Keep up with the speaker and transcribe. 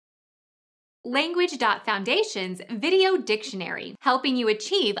Language.Foundation's Video Dictionary, helping you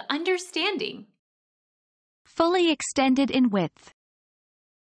achieve understanding. Fully extended in width.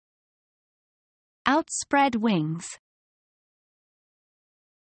 Outspread wings.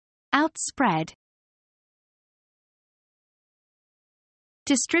 Outspread.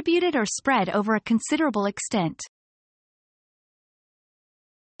 Distributed or spread over a considerable extent.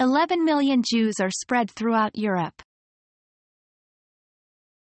 11 million Jews are spread throughout Europe.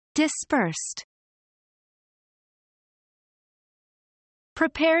 Dispersed.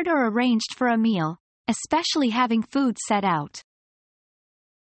 Prepared or arranged for a meal, especially having food set out.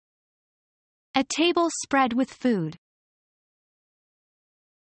 A table spread with food.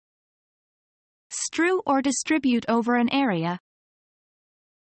 Strew or distribute over an area.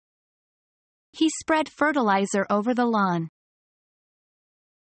 He spread fertilizer over the lawn.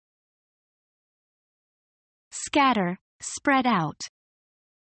 Scatter, spread out.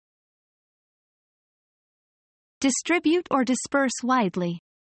 Distribute or disperse widely.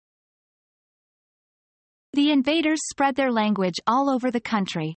 The invaders spread their language all over the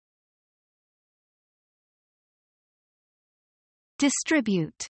country.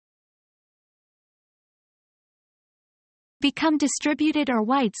 Distribute. Become distributed or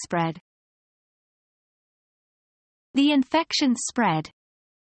widespread. The infection spread.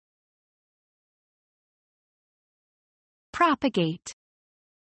 Propagate.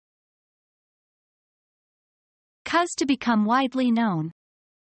 Cause to become widely known.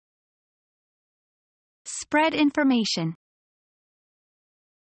 Spread information.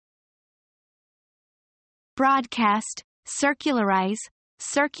 Broadcast, circularize,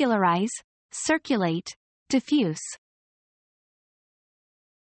 circulate, diffuse.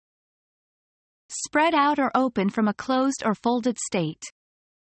 Spread out or open from a closed or folded state.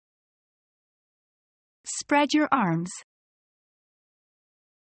 Spread your arms.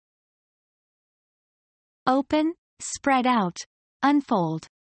 Open, spread out, unfold.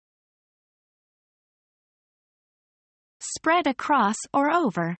 Spread across or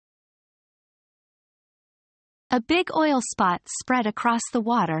over. A big oil spot spread across the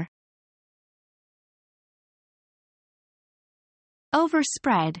water.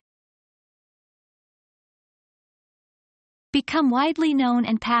 Overspread. Become widely known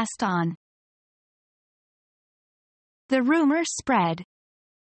and passed on. The rumor spread.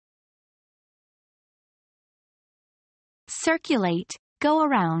 Circulate, go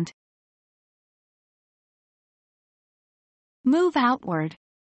around. Move outward.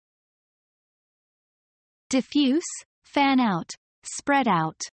 Diffuse, fan out, spread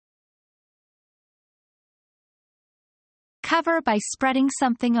out. Cover by spreading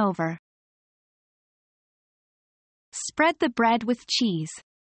something over. Spread the bread with cheese.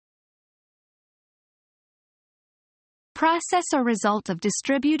 Process or result of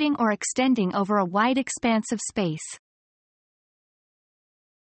distributing or extending over a wide expanse of space.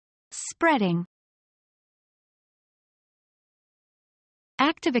 Spreading.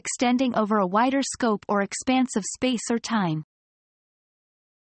 Act of extending over a wider scope or expanse of space or time.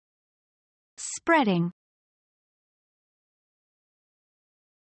 Spreading.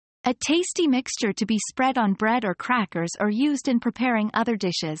 A tasty mixture to be spread on bread or crackers or used in preparing other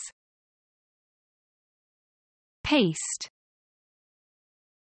dishes. Paste.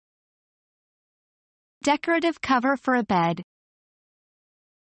 Decorative cover for a bed.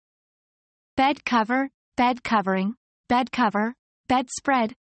 Bed cover, bed covering, bed cover,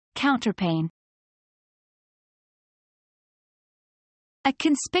 bedspread, counterpane. A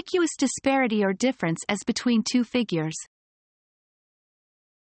conspicuous disparity or difference as between two figures.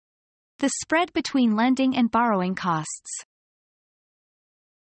 The spread between lending and borrowing costs.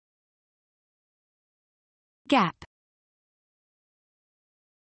 Gap.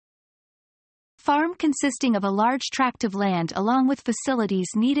 Farm consisting of a large tract of land along with facilities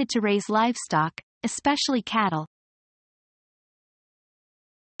needed to raise livestock, especially cattle.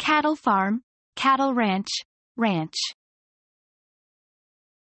 Cattle farm, cattle ranch, ranch.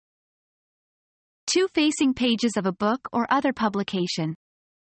 Two facing pages of a book or other publication.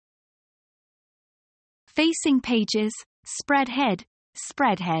 Facing pages, spread head,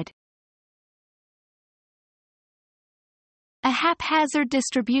 spread head. A haphazard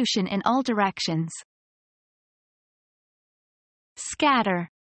distribution in all directions. Scatter.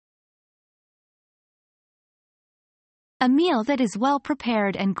 A meal that is well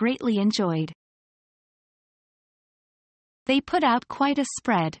prepared and greatly enjoyed. They put out quite a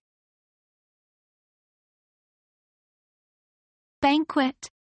spread. Banquet,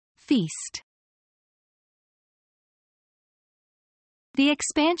 feast. The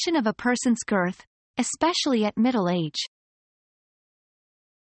expansion of a person's girth, especially at middle age.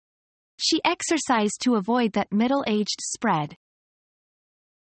 She exercised to avoid that middle-aged spread.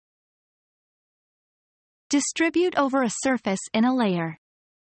 Distribute over a surface in a layer.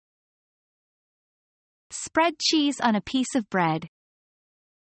 Spread cheese on a piece of bread.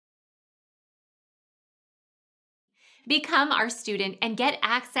 Become our student and get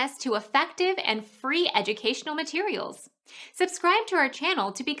access to effective and free educational materials. Subscribe to our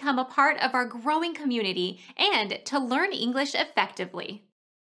channel to become a part of our growing community and to learn English effectively.